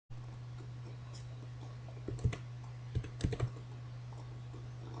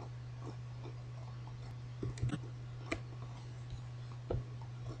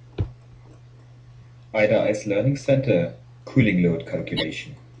IDA's Learning Center cooling load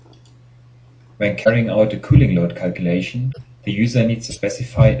calculation. When carrying out a cooling load calculation, the user needs to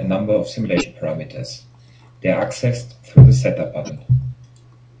specify a number of simulation parameters. They are accessed through the Setup button.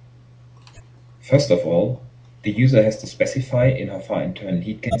 First of all, the user has to specify in how far internal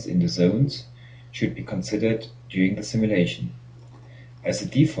heat gains in the zones should be considered during the simulation. As a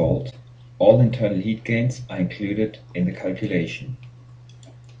default, all internal heat gains are included in the calculation.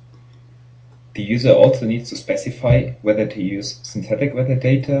 The user also needs to specify whether to use synthetic weather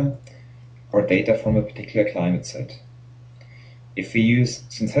data or data from a particular climate set. If we use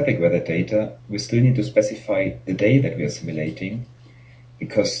synthetic weather data, we still need to specify the day that we are simulating,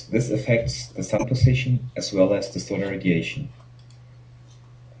 because this affects the sun position as well as the solar radiation.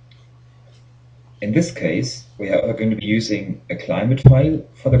 In this case, we are going to be using a climate file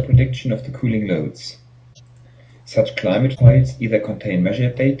for the prediction of the cooling loads. Such climate files either contain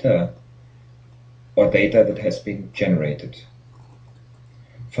measured data or data that has been generated.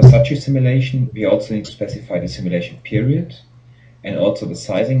 For such a simulation, we also need to specify the simulation period and also the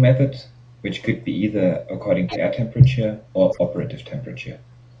sizing method, which could be either according to air temperature or operative temperature.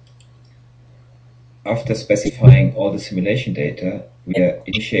 After specifying all the simulation data, we are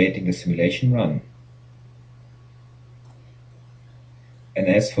initiating the simulation run. And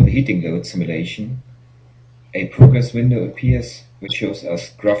as for the heating load simulation, a progress window appears which shows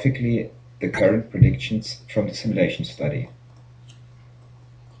us graphically the current predictions from the simulation study.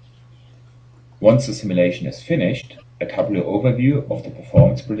 Once the simulation is finished, a tabular overview of the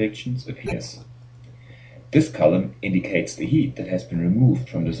performance predictions appears. This column indicates the heat that has been removed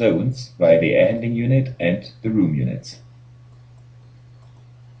from the zones via the air handling unit and the room units.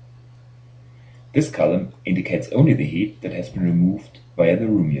 This column indicates only the heat that has been removed via the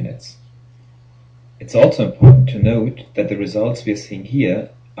room units. It's also important to note that the results we are seeing here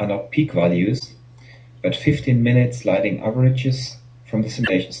are not peak values, but 15-minute sliding averages from the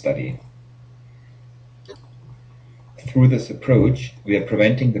simulation study. Through this approach, we are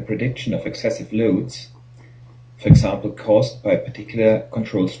preventing the prediction of excessive loads, for example caused by a particular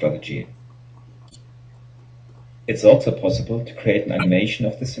control strategy. It's also possible to create an animation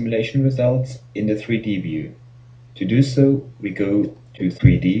of the simulation results in the 3D view. To do so, we go to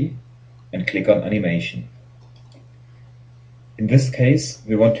 3D and click on Animation. In this case,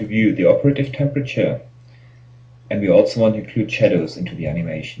 we want to view the operative temperature, and we also want to include shadows into the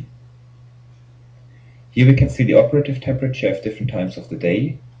animation. Here we can see the operative temperature of different times of the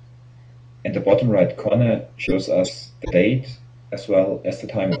day, and the bottom right corner shows us the date as well as the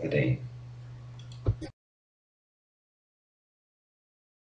time of the day.